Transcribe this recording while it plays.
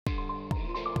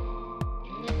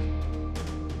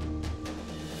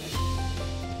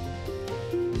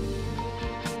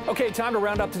Okay, time to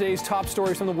round up today's top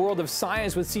stories from the world of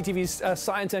science with CTV's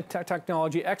science and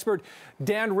technology expert,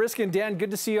 Dan Riskin. Dan, good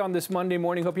to see you on this Monday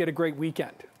morning. Hope you had a great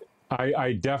weekend.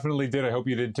 I definitely did. I hope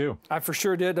you did too. I for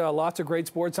sure did. Lots of great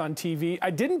sports on TV.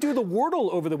 I didn't do the Wordle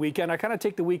over the weekend. I kind of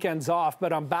take the weekends off,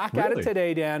 but I'm back at it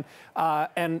today, Dan.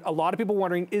 And a lot of people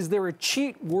wondering, is there a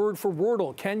cheat word for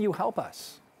Wordle? Can you help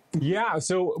us? Yeah,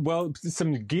 so, well,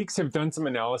 some geeks have done some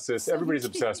analysis. Everybody's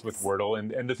obsessed with Wordle,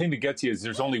 and the thing that gets you is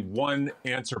there's only one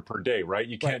answer per day, right?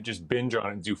 You can't just binge on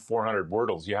it and do 400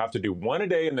 Wordles. You have to do one a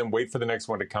day and then wait for the next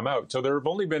one to come out. So there have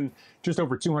only been just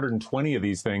over 220 of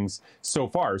these things so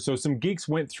far. So some geeks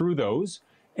went through those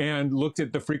and looked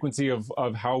at the frequency of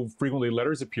how frequently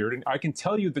letters appeared. And I can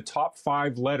tell you the top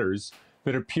 5 letters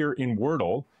that appear in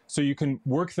Wordle, so you can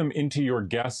work them into your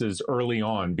guesses early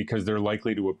on because they're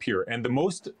likely to appear. And the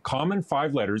most common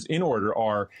 5 letters in order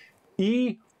are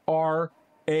E-R-A-O-T,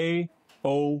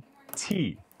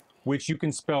 which you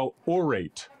can spell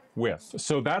orate with.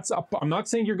 So that's, I'm not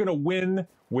saying you're gonna win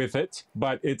with it,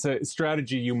 but it's a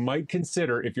strategy you might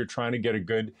consider if you're trying to get a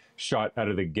good shot out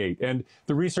of the gate. And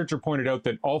the researcher pointed out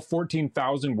that all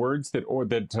 14,000 words that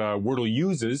Wordle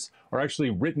uses are actually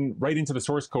written right into the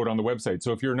source code on the website.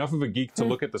 So if you're enough of a geek to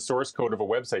look at the source code of a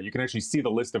website, you can actually see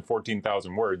the list of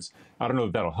 14,000 words. I don't know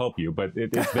if that'll help you, but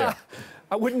it's there.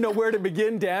 I wouldn't know where to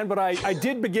begin, Dan, but I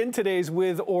did begin today's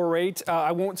with orate.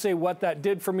 I won't say what that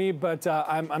did for me, but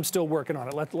I'm still working on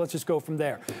it. Let's just go from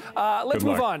there. Let's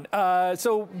move on.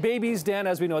 So babies, Dan,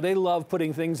 as we know, they love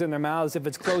putting things in their mouths. If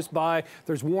it's close by,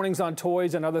 there's warnings on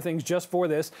toys and other things just for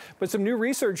this. But some new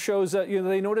research shows that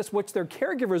they notice which their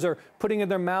caregivers are putting in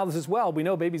their mouths as well. We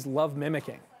know babies love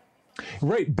mimicking.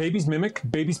 Right. Babies mimic.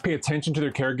 Babies pay attention to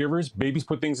their caregivers. Babies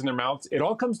put things in their mouths. It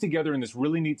all comes together in this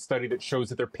really neat study that shows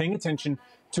that they're paying attention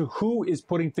to who is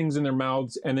putting things in their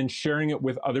mouths and then sharing it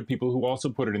with other people who also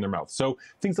put it in their mouth. So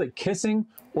things like kissing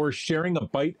or sharing a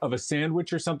bite of a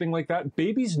sandwich or something like that,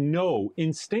 babies know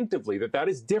instinctively that that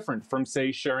is different from,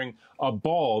 say, sharing a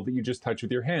ball that you just touch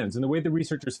with your hands. And the way the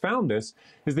researchers found this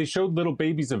is they showed little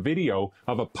babies a video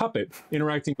of a puppet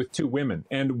interacting with 2 women.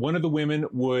 And one of the women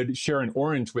would share an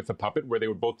orange with the puppet where they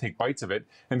would both take bites of it.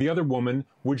 And the other woman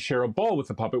would share a ball with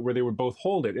the puppet where they would both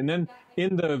hold it. And then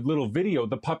in the little video,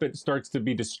 the puppet starts to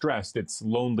be distressed. It's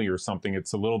lonely or something.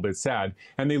 It's a little bit sad.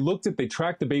 And they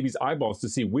tracked the baby's eyeballs to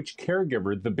see which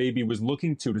caregiver the baby was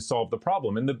looking to solve the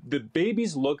problem. And the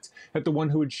babies looked at the one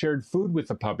who had shared food with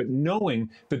the puppet,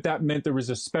 knowing that that meant there was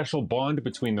a special bond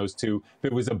between those two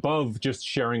that was above just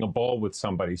sharing a ball with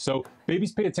somebody. So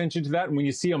babies pay attention to that. And when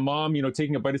you see a mom,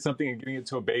 taking a bite of something and giving it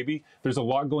to a baby, there's a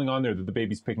lot going on there that the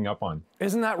baby's picking up on.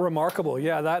 Isn't that remarkable?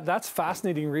 Yeah, that's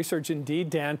fascinating research indeed,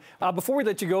 Dan. Before we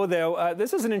let you go, though,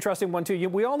 this is an interesting one, too.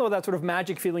 We all know that sort of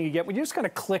magic feeling you get when you just kind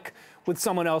of click with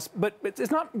someone else, but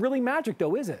it's not really magic,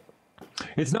 though, is it?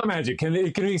 It's not magic, and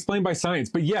it can be explained by science.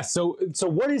 But yes, so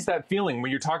what is that feeling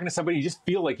when you're talking to somebody, you just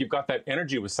feel like you've got that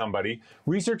energy with somebody?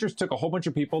 Researchers took a whole bunch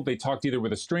of people, they talked either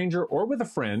with a stranger or with a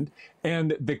friend,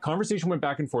 and the conversation went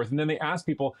back and forth, and then they asked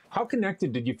people, how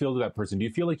connected did you feel to that person? Do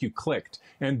you feel like you clicked?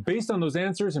 And based on those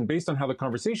answers and based on how the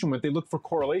conversation went, they looked for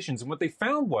correlations, and what they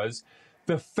found was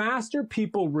the faster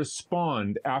people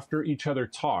respond after each other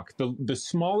talk, the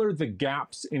smaller the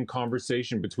gaps in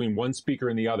conversation between one speaker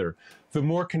and the other, the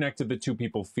more connected the 2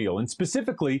 people feel. And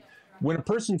specifically, when a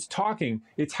person's talking,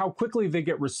 it's how quickly they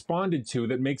get responded to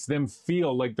that makes them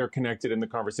feel like they're connected in the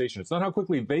conversation. It's not how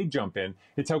quickly they jump in,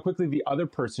 it's how quickly the other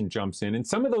person jumps in. And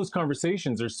some of those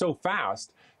conversations are so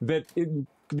fast that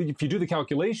if you do the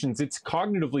calculations, it's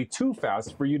cognitively too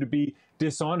fast for you to be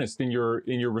dishonest in your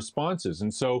responses.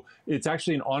 And so it's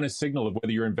actually an honest signal of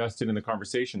whether you're invested in the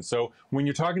conversation. So when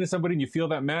you're talking to somebody and you feel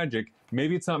that magic,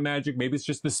 maybe it's not magic, maybe it's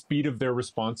just the speed of their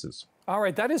responses. All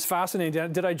right, that is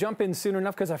fascinating. Did I jump in soon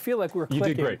enough? Because I feel like we're clicking.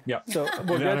 You did great, yeah. So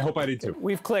we're good. I hope I did too.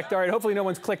 We've clicked. All right, hopefully no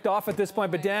one's clicked off at this point.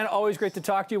 But Dan, always great to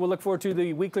talk to you. We'll look forward to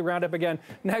the weekly roundup again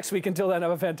next week. Until then,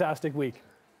 have a fantastic week.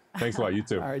 Thanks a lot, you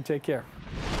too. All right, take care.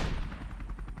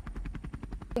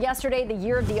 Yesterday, the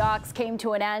Year of the Ox came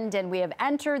to an end, and we have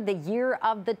entered the Year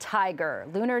of the Tiger.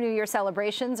 Lunar New Year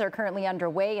celebrations are currently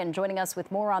underway, and joining us with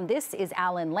more on this is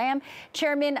Alan Lam,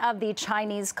 chairman of the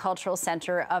Chinese Cultural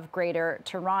Center of Greater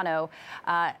Toronto.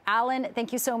 Alan,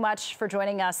 thank you so much for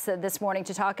joining us this morning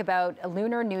to talk about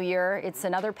Lunar New Year. It's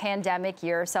another pandemic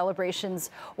year.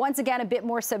 Celebrations, once again, a bit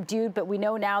more subdued, but we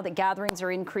know now that gatherings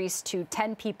are increased to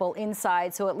 10 people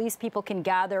inside, so at least people can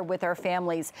gather with our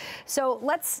families. So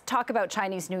let's talk about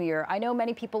Chinese New Year. I know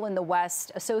many people in the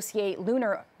West associate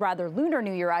Lunar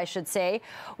New Year, I should say,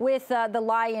 with the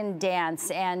lion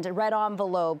dance and red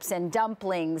envelopes and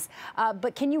dumplings.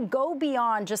 But can you go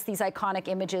beyond just these iconic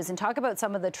images and talk about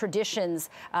some of the traditions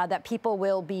that people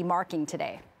will be marking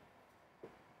today?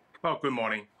 Well, good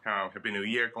morning. Happy New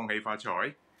Year. 恭喜發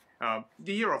財.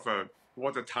 The year of a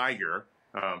water tiger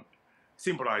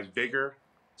symbolizes vigor,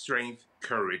 strength,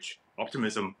 courage,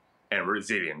 optimism, and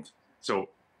resilience. So,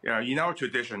 in our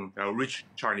tradition, rich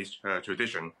Chinese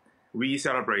tradition, we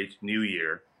celebrate New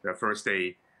Year, the first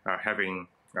day, having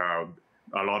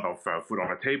a lot of food on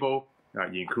the table,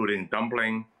 including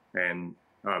dumpling and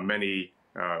many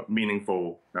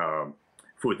meaningful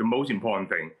food. The most important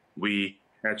thing, we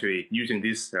actually using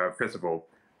this festival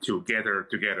to gather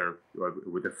together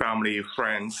with the family,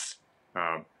 friends,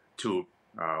 to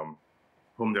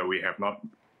whom that we have not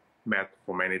met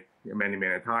for many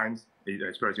times,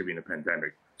 especially in the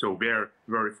pandemic. So we're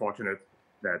very fortunate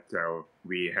that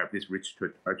we have this rich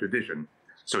tradition,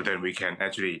 so that we can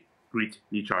actually greet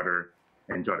each other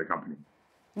and enjoy the company.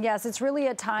 Yes, it's really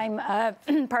a time,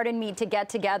 pardon me, to get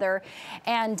together.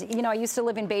 And, you know, I used to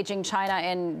live in Beijing, China,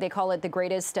 and they call it the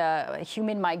greatest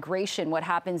human migration, what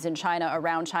happens in China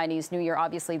around Chinese New Year.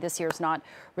 Obviously, this year's not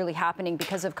really happening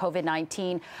because of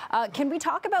COVID-19. Can we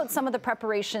talk about some of the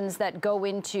preparations that go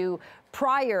into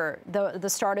prior the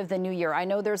start of the new year? I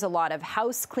know there's a lot of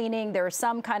house cleaning. There are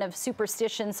some kind of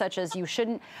superstitions, such as you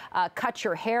shouldn't cut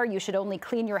your hair. You should only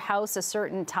clean your house a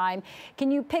certain time. Can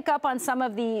you pick up on some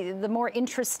of the more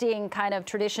interesting kind of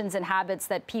traditions and habits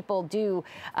that people do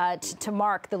to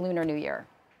mark the Lunar New Year?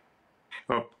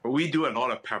 Well, we do a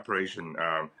lot of preparation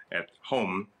at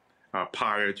home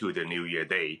prior to the New Year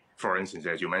day. For instance,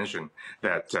 as you mentioned,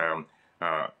 that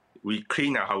we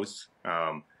clean our house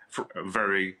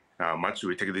very much.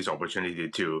 We take this opportunity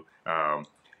to,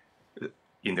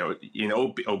 in the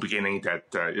beginning,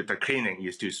 that the cleaning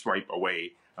is to swipe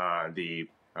away the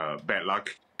bad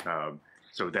luck.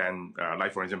 So then,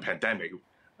 like for instance, pandemic,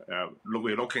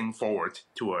 we're looking forward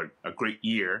to a great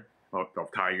year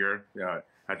of Tiger.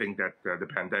 I think that the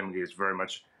pandemic is very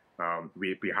much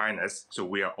behind us, so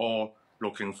we are all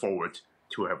looking forward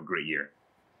to have a great year.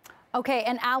 Okay,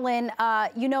 and Alan,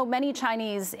 you know, many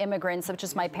Chinese immigrants, such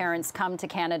as my parents, come to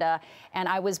Canada, and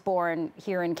I was born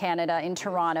here in Canada, in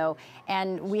Toronto,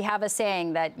 and we have a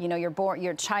saying that, you know,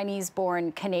 you're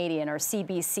Chinese-born Canadian, or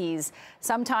CBCs.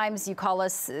 Sometimes you call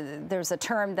us, there's a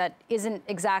term that isn't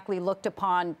exactly looked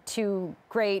upon too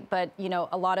great, but, you know,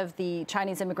 a lot of the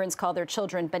Chinese immigrants call their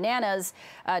children bananas,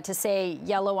 to say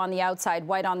yellow on the outside,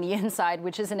 white on the inside,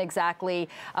 which isn't exactly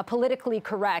politically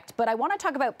correct. But I want to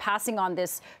talk about passing on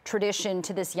this tradition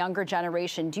to this younger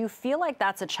generation. Do you feel like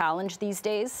that's a challenge these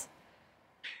days?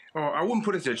 Well, I wouldn't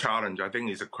put it as a challenge. I think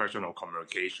it's a question of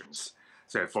communications.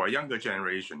 So for younger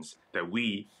generations, that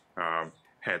we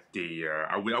had the,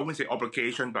 I wouldn't say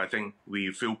obligation, but I think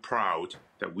we feel proud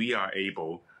that we are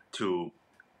able to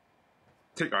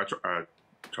take our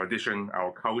tradition,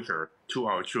 our culture to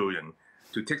our children,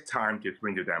 to take time to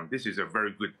explain to them. This is a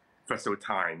very good festival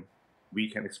time. We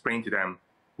can explain to them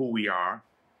who we are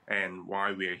and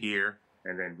why we are here,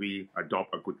 and then we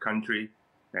adopt a good country,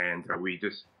 and we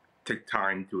just take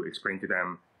time to explain to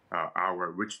them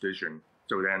our rich tradition.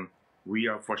 So then we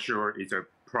are for sure is a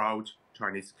proud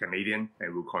Chinese Canadian,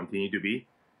 and will continue to be,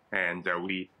 and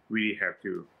we really have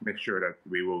to make sure that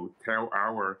we will tell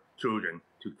our children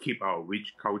to keep our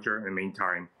rich culture, and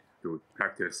meantime to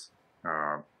practice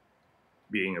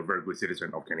being a very good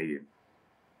citizen of Canadian.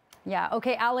 Yeah.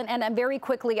 Okay, Alan, and very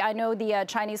quickly, I know the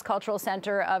Chinese Cultural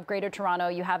Center of Greater Toronto,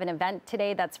 you have an event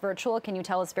today that's virtual. Can you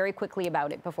tell us very quickly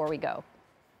about it before we go?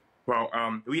 Well,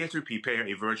 we actually prepare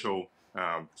a virtual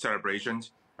celebration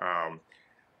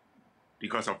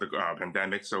because of the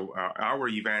pandemic. So our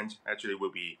event actually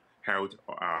will be held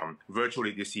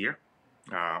virtually this year,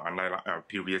 unlike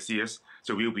previous years.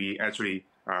 So we'll be actually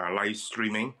live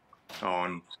streaming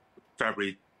on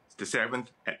February the 7th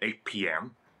at 8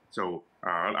 p.m. So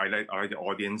I like the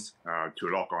audience to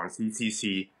log on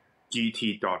ccct.org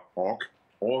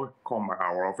or call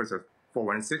our office at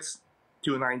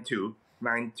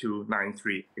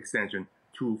 416-292-9293 extension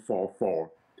 244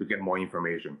 to get more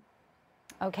information.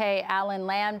 Okay, Alan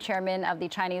Lam, Chairman of the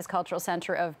Chinese Cultural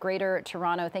Center of Greater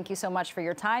Toronto, thank you so much for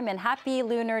your time, and happy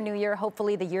Lunar New Year.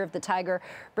 Hopefully the Year of the Tiger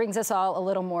brings us all a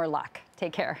little more luck.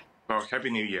 Take care. Well,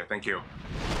 Happy New Year. Thank you.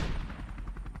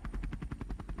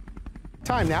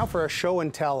 Time now for a show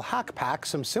and tell hack pack,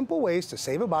 some simple ways to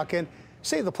save a buck and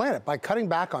save the planet by cutting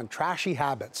back on trashy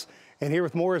habits. And here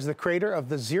with more is the creator of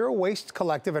the Zero Waste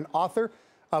Collective and author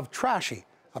of Trashy,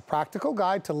 a practical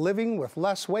guide to living with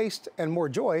less waste and more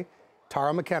joy.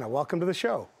 Tara McKenna. Welcome to the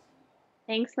show.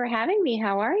 Thanks for having me.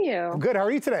 How are you? I'm good. How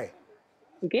are you today?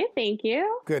 Good, thank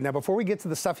you. Good. Now, before we get to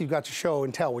the stuff you've got to show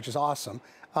and tell, which is awesome,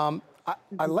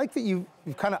 I like that you've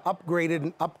kind of upgraded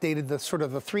and updated the sort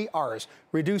of the 3 R's: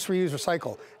 reduce, reuse,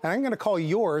 recycle. And I'm going to call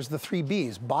yours the 3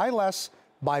 B's: buy less,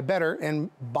 buy better,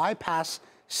 and bypass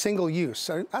single use.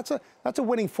 So that's a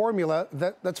winning formula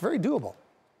that's very doable.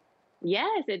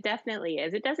 Yes, it definitely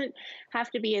is. It doesn't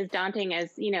have to be as daunting as,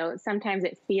 sometimes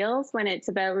it feels when it's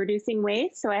about reducing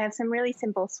waste. So I have some really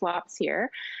simple swaps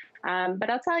here. But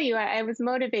I'll tell you, I was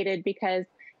motivated because,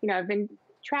 I've been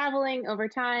traveling over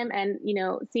time and,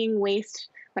 seeing waste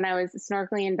when I was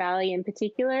snorkeling in Bali in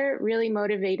particular really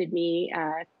motivated me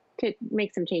to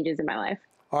make some changes in my life.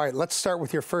 All right, let's start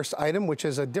with your first item, which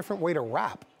is a different way to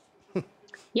wrap.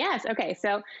 Yes. Okay.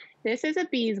 So this is a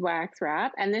beeswax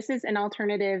wrap, and this is an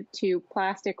alternative to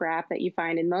plastic wrap that you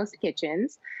find in most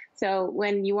kitchens. So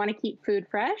when you want to keep food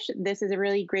fresh, this is a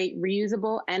really great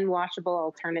reusable and washable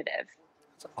alternative.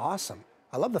 That's awesome.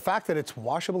 I love the fact that it's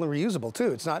washable and reusable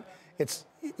too. It's not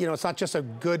just a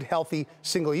good, healthy,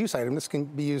 single-use item. This can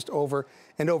be used over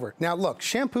and over. Now, look,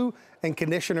 shampoo and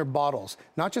conditioner bottles,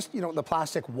 not just, the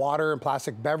plastic water and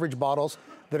plastic beverage bottles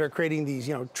that are creating these,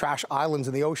 trash islands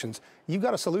in the oceans. You've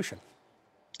got a solution.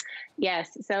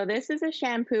 Yes. So this is a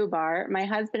shampoo bar. My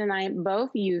husband and I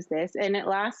both use this, and it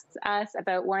lasts us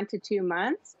about 1 to 2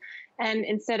 months. And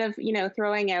instead of,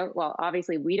 throwing out, well,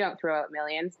 obviously we don't throw out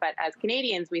millions, but as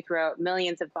Canadians, we throw out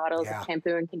millions of bottles of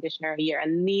shampoo and conditioner a year.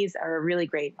 And these are a really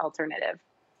great alternative.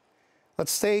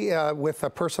 Let's stay with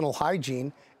personal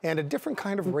hygiene and a different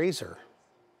kind of razor.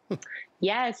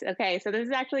 Yes. Okay. So this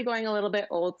is actually going a little bit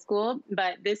old school,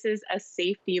 but this is a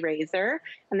safety razor.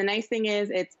 And the nice thing is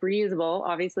it's reusable,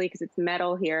 obviously, because it's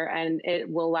metal here, and it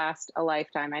will last a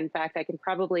lifetime. In fact, I can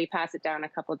probably pass it down a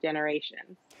couple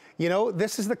generations.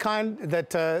 This is the kind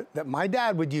that my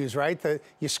dad would use, right?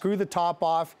 You screw the top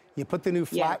off, you put the new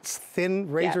flat, thin,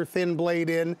 razor-thin blade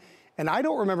in. And I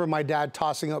don't remember my dad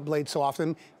tossing out blades so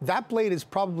often. That blade is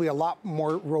probably a lot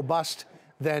more robust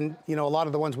than, a lot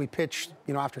of the ones we pitch,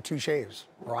 after 2 shaves,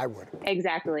 or I would.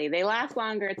 Exactly. They last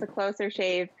longer. It's a closer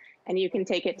shave, and you can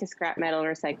take it to scrap metal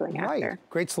recycling after. Right.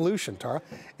 Great solution, Tara.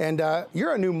 And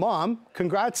you're a new mom.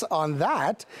 Congrats on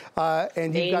that.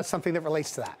 And you've got something that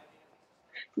relates to that.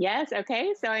 Yes.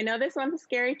 Okay. So I know this one's a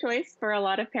scary choice for a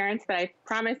lot of parents, but I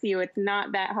promise you it's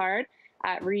not that hard.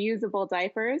 Reusable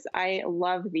diapers. I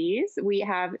love these. We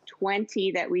have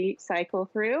 20 that we cycle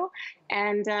through.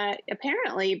 And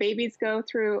apparently babies go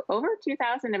through over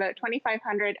 2,000, about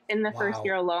 2,500 in the first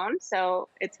year alone. So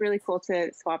it's really cool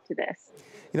to swap to this.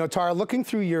 Tara, looking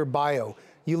through your bio,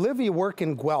 you live, you work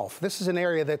in Guelph. This is an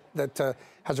area that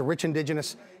has a rich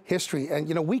Indigenous history.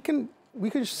 And, we can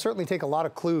certainly take a lot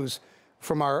of clues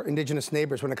from our Indigenous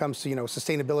neighbors when it comes to,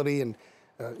 sustainability and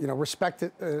respect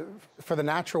for the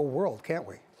natural world, can't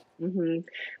we? Mm-hmm.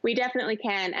 We definitely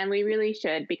can, and we really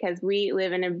should, because we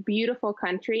live in a beautiful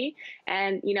country,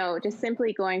 and just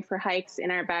simply going for hikes in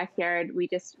our backyard, we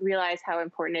just realize how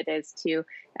important it is to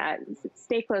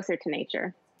stay closer to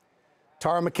nature.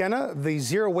 Tara McKenna, the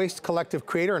Zero Waste Collective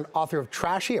creator and author of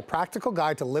Trashy, a practical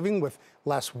guide to living with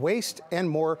less waste and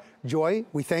more joy.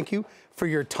 We thank you for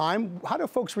your time. How do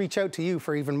folks reach out to you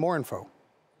for even more info?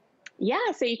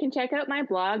 Yeah, so you can check out my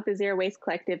blog,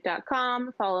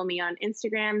 thezerowastecollective.com. Follow me on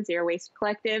Instagram, Zero Waste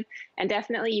Collective. And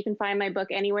definitely you can find my book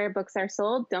anywhere books are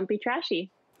sold. Don't be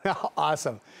trashy.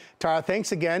 Awesome. Tara,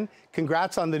 thanks again.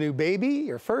 Congrats on the new baby,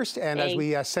 your first. And as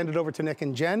we send it over to Nick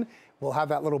and Jen, we'll have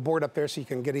that little board up there so you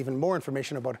can get even more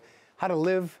information about how to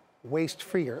live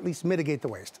waste-free, or at least mitigate the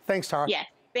waste. Thanks, Tara. Yes,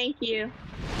 thank you.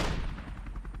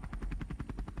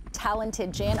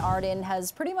 Talented Jann Arden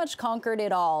has pretty much conquered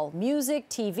it all. Music,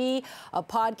 TV, a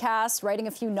podcast, writing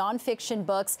a few nonfiction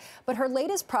books. But her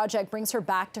latest project brings her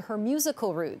back to her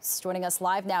musical roots. Joining us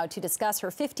live now to discuss her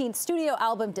 15th studio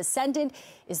album, Descendent,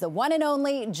 is the one and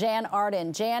only Jann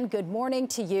Arden. Jann, good morning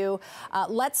to you.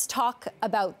 Let's talk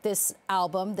about this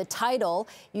album. The title,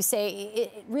 you say,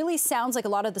 it really sounds like a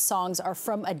lot of the songs are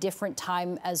from a different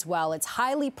time as well. It's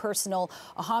highly personal,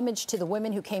 a homage to the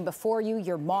women who came before you,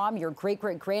 your mom, your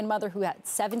great-great-grandmother, who had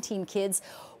 17 kids.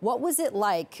 What was it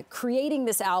like creating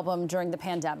this album during the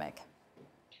pandemic?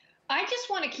 I just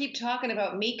want to keep talking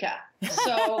about Mika.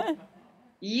 So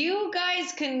you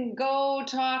guys can go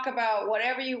talk about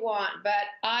whatever you want, but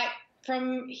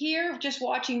from here, just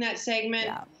watching that segment,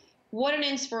 what an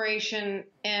inspiration.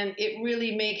 And it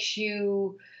really makes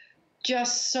you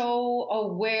just so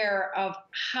aware of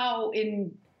how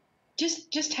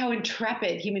just how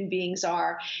intrepid human beings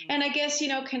are. And I guess,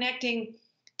 connecting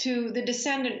to the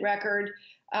Descendent record,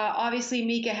 obviously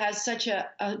Mika has such a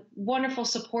wonderful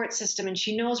support system, and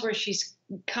she knows where she's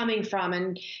coming from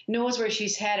and knows where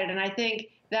she's headed. And I think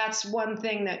that's one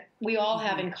thing that we all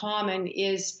have in common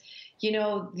is, you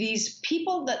know, these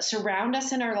people that surround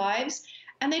us in our lives,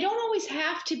 and they don't always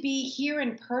have to be here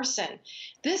in person.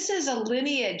 This is a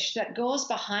lineage that goes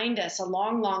behind us a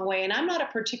long, long way. And I'm not a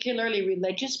particularly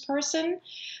religious person,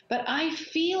 but I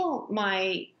feel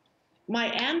my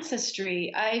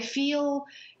ancestry. I feel,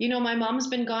 you know, my mom's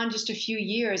been gone just a few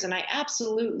years, and I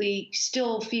absolutely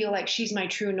still feel like she's my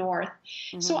true north.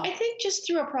 So I think just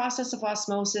through a process of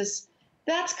osmosis,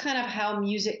 that's kind of how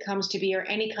music comes to be, or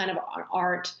any kind of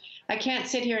art. I can't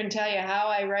sit here and tell you how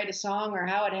I write a song or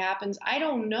how it happens. I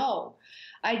don't know.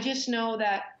 I just know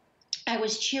that I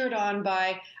was cheered on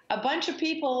by a bunch of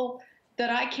people that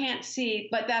I can't see,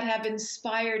 but that have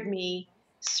inspired me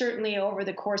certainly over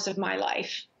the course of my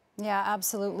life. Yeah,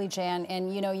 absolutely, Jann.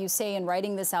 And, you know, you say in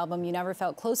writing this album, you never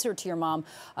felt closer to your mom,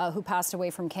 who passed away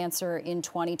from cancer in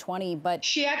 2020. But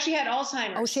she actually had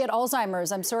Alzheimer's. Oh, she had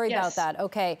Alzheimer's. I'm sorry about that.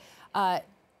 Okay.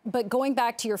 But going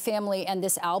back to your family and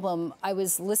this album, I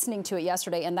was listening to it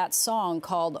yesterday, and that song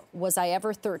called Was I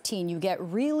Ever 13? You get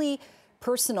really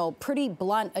personal, pretty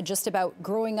blunt, just about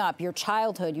growing up, your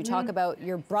childhood. You talk about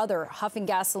your brother huffing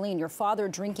gasoline, your father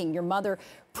drinking, your mother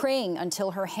praying until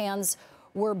her hands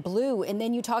were blue. And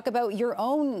then you talk about your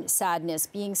own sadness,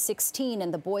 being 16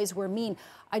 and the boys were mean.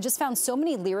 I just found so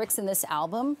many lyrics in this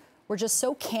album were just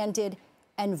so candid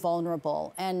and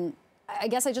vulnerable. And I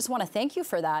guess I just want to thank you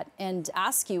for that and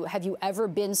ask you, have you ever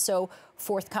been so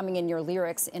forthcoming in your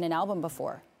lyrics in an album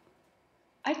before?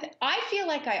 I feel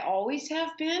like I always have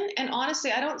been. And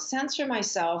honestly, I don't censor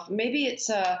myself. Maybe it's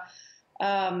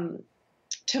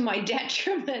to my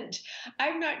detriment.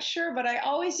 I'm not sure, but I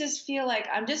always just feel like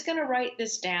I'm just going to write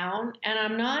this down, and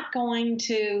I'm not going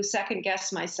to second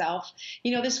guess myself.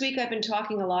 You know, this week I've been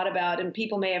talking a lot about, and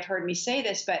people may have heard me say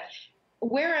this, but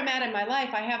where I'm at in my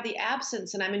life, I have the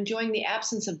absence, and I'm enjoying the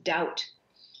absence of doubt.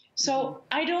 So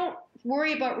I don't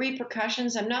worry about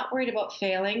repercussions. I'm not worried about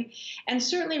failing. And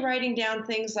certainly writing down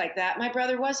things like that. My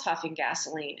brother was huffing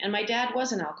gasoline, and my dad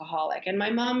was an alcoholic, and my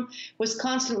mom was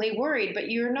constantly worried.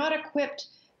 But you're not equipped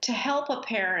to help a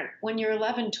parent when you're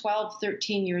 11, 12,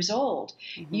 13 years old.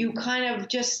 You kind of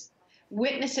just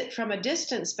witness it from a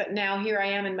distance. But now here I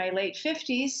am in my late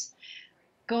 50s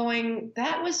going,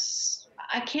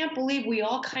 I can't believe we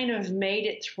all kind of made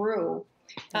it through.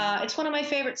 It's one of my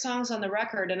favorite songs on the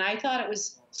record, and I thought it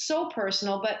was so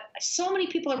personal, but so many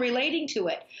people are relating to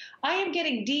it. I am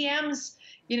getting DMs,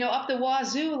 you know, up the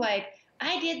wazoo, like,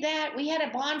 I did that. We had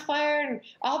a bonfire, and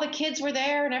all the kids were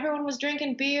there, and everyone was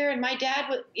drinking beer, and my dad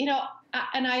was, you know,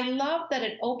 and I love that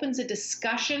it opens a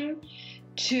discussion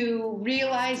to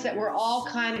realize that we're all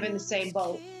kind of in the same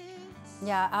boat.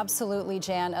 Yeah, absolutely,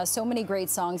 Jann. So many great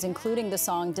songs, including the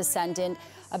song Descendent,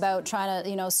 about trying to,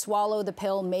 you know, swallow the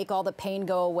pill, make all the pain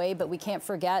go away. But we can't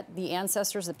forget the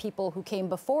ancestors, the people who came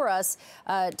before us,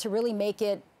 to really make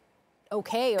it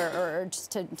okay, or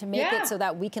just to make it so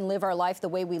that we can live our life the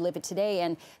way we live it today.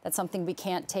 And that's something we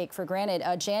can't take for granted.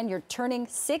 Jann, you're turning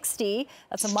 60.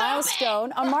 That's a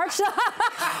milestone on March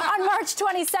on March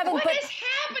 27th. What is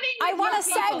happening? I want to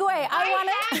segue.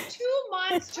 I have 2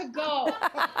 months to go.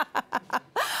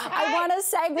 I want to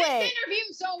segue. This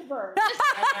interview's over.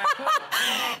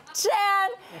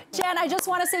 Jann, I just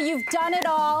want to say you've done it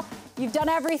all. You've done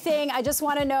everything. I just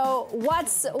want to know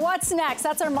what's next.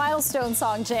 That's our milestone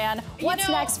song, Jann. What's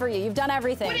next for you? You've done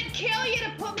everything. Would it kill you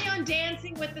to put me on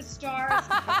Dancing with the Stars?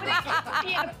 Would it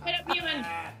kill you to put me on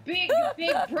Big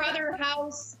Brother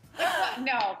House? Like what?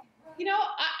 No. You know,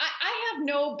 I have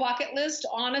no bucket list,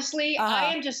 honestly.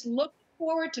 I am just looking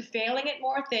forward to failing at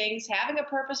more things, having a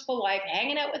purposeful life,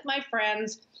 hanging out with my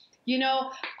friends. You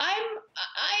know,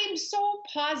 I'm so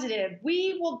positive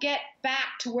we will get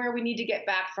back to where we need to get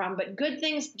back from, but good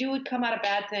things do come out of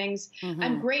bad things.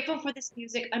 I'm grateful for this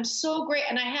music. I'm so great.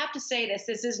 And I have to say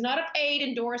this is not a paid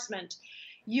endorsement.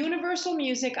 Universal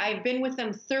Music, I've been with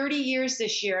them 30 years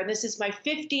this year, and this is my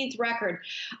 15th record.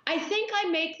 I think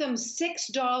I make them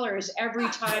 $6 every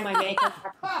time I make a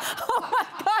record. Oh my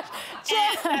gosh,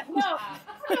 Jann! No,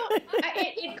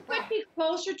 it could be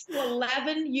closer to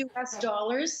 11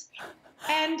 US.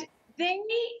 And they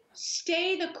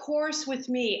stay the course with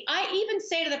me. I even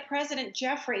say to the president,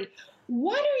 Jeffrey,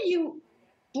 what are you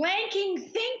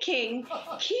thinking,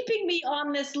 keeping me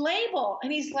on this label?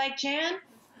 And he's like, Jann,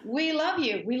 we love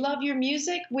you. We love your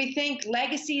music. We think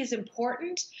legacy is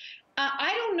important.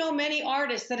 I don't know many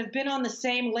artists that have been on the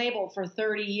same label for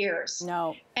 30 years.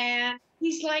 No. And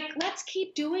he's like, let's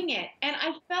keep doing it. And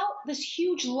I felt this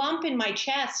huge lump in my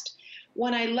chest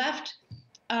when I left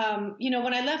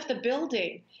when I left the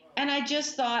building. And I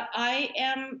just thought, I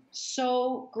am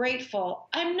so grateful.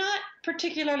 I'm not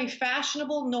particularly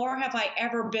fashionable, nor have I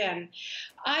ever been.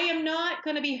 I am not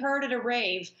going to be heard at a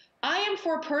rave. I am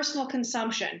for personal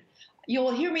consumption.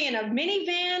 You'll hear me in a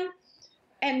minivan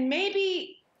and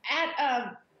maybe at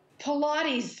a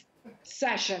Pilates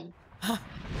session.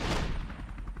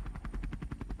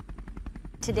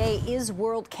 Today is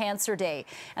World Cancer Day,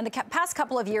 and the past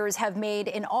couple of years have made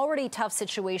an already tough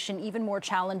situation even more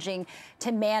challenging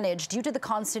to manage due to the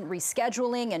constant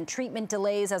rescheduling and treatment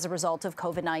delays as a result of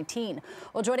COVID-19.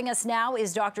 Well, joining us now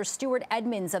is Dr. Stuart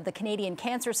Edmonds of the Canadian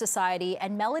Cancer Society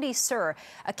and Melody Sir,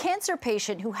 a cancer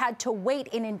patient who had to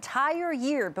wait an entire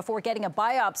year before getting a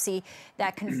biopsy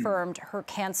that confirmed her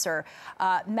cancer.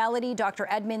 Melody, Dr.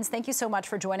 Edmonds, thank you so much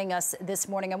for joining us this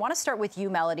morning. I want to start with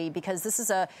you, Melody, because this is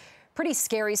a pretty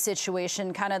scary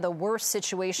situation, kind of the worst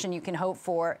situation you can hope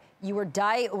for.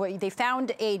 They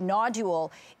found a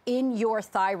nodule in your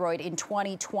thyroid in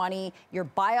 2020. Your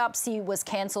biopsy was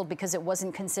canceled because it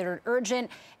wasn't considered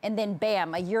urgent. And then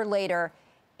bam, a year later,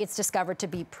 it's discovered to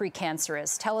be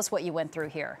precancerous. Tell us what you went through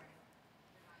here.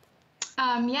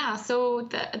 Yeah, so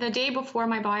the day before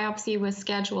my biopsy was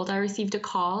scheduled, I received a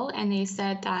call and they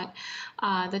said that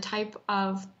the type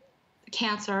of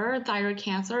cancer, thyroid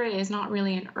cancer, is not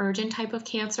really an urgent type of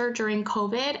cancer during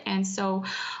COVID, and so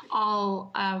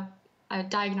all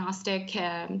diagnostic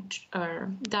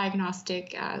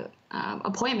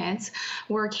appointments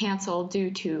were canceled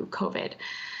due to COVID.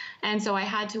 And so I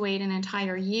had to wait an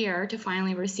entire year to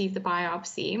finally receive the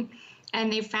biopsy.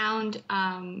 And they found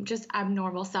just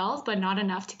abnormal cells, but not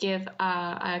enough to give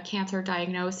a cancer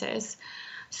diagnosis.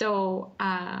 So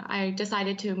I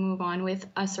decided to move on with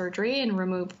a surgery and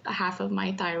remove half of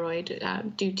my thyroid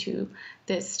due to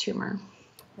this tumor.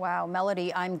 Wow,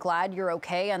 Melody, I'm glad you're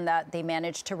okay and that they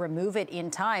managed to remove it in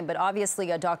time. But obviously,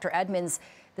 Dr. Edmonds,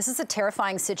 this is a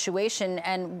terrifying situation,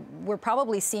 and we're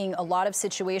probably seeing a lot of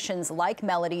situations like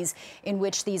Melody's in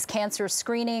which these cancer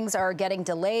screenings are getting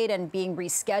delayed and being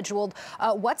rescheduled.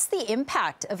 What's the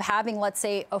impact of having, let's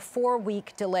say, a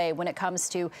 4-week delay when it comes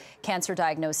to cancer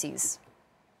diagnoses?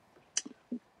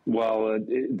 Well,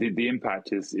 the impact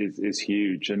is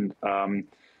huge, and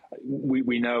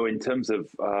we know in terms of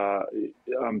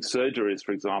surgeries,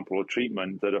 for example, or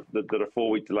treatment, that a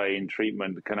 4-week delay in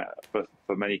treatment can,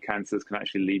 for many cancers, can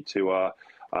actually lead to a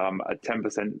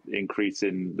 10% increase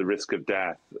in the risk of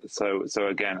death. So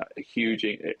again, a huge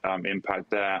impact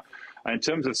there. And in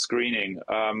terms of screening,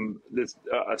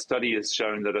 a study has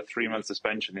shown that a 3-month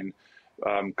suspension in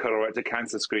colorectal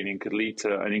cancer screening could lead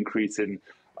to an increase in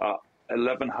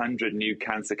 1,100 new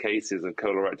cancer cases of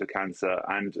colorectal cancer,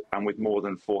 and with more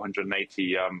than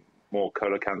 480 more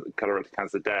colorectal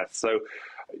cancer deaths. So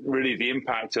really the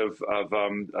impact of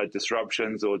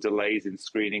disruptions or delays in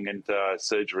screening and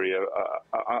surgery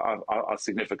are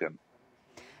significant.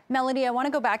 Melody, I want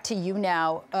to go back to you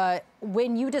now.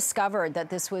 When you discovered that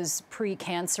this was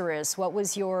precancerous, what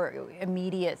was your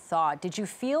immediate thought? Did you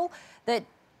feel that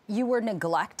you were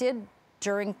neglected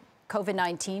during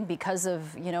COVID-19 because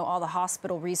of, all the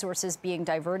hospital resources being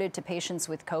diverted to patients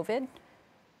with COVID?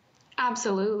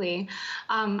 Absolutely.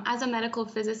 As a medical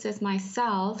physicist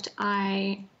myself,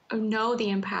 I know the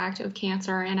impact of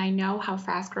cancer and I know how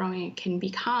fast growing it can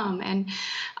become. And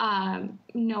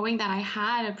knowing that I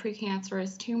had a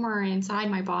precancerous tumor inside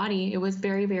my body, it was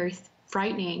very, very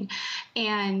frightening.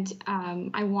 And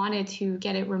I wanted to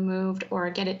get it removed or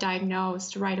get it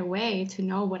diagnosed right away to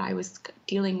know what I was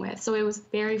dealing with. So it was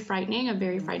very frightening, a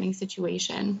very frightening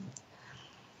situation.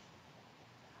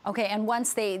 Okay, and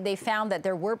once they found that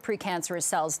there were precancerous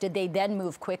cells, did they then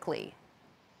move quickly?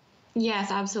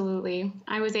 Yes, absolutely.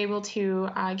 I was able to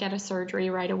get a surgery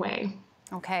right away.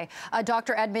 Okay.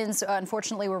 Dr. Edmonds,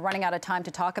 unfortunately, we're running out of time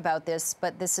to talk about this,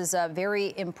 but this is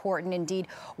very important indeed.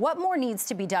 What more needs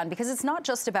to be done? Because it's not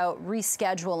just about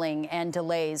rescheduling and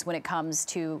delays when it comes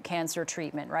to cancer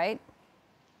treatment, right?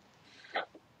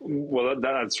 Well,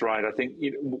 that's right. I think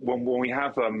when we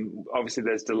have, obviously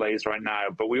there's delays right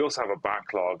now, but we also have a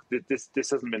backlog. This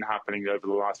hasn't been happening over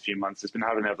the last few months. It's been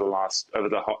happening over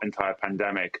the entire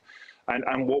pandemic.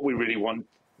 And what we really want,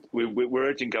 we're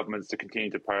urging governments to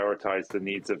continue to prioritize the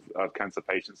needs of cancer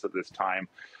patients at this time,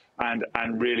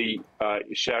 and really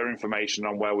share information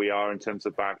on where we are in terms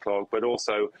of backlog, but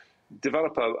also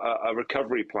develop a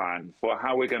recovery plan for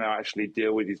how we're going to actually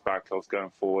deal with these backlogs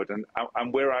going forward.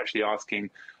 And we're actually asking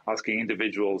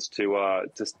individuals to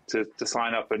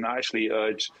sign up and actually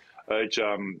urge urge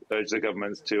the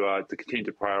governments to continue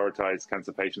to prioritize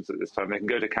cancer patients at this time. They can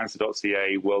go to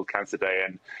cancer.ca, World Cancer Day,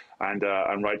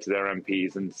 and write to their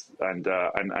MPs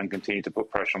and continue to put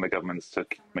pressure on the governments to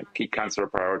keep cancer a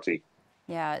priority.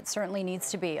 Yeah, it certainly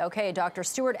needs to be. Okay, Dr.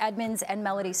 Stuart Edmonds and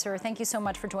Melody Sir, thank you so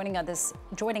much for joining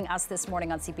us this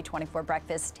morning on CP24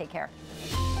 Breakfast. Take care.